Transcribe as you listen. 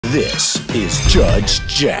This is Judge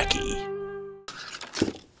Jackie.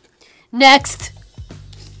 Next.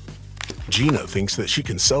 Gina thinks that she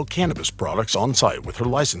can sell cannabis products on site with her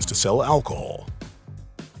license to sell alcohol.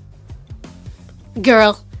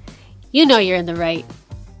 Girl, you know you're in the right.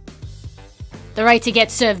 The right to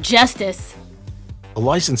get served justice. A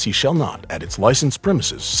licensee shall not, at its licensed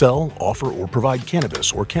premises, sell, offer, or provide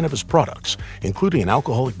cannabis or cannabis products, including an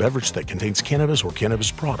alcoholic beverage that contains cannabis or cannabis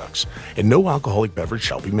products, and no alcoholic beverage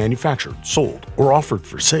shall be manufactured, sold, or offered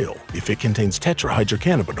for sale if it contains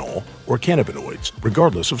tetrahydrocannabinol or cannabinoids,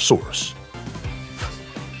 regardless of source.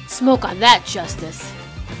 Smoke on that, Justice.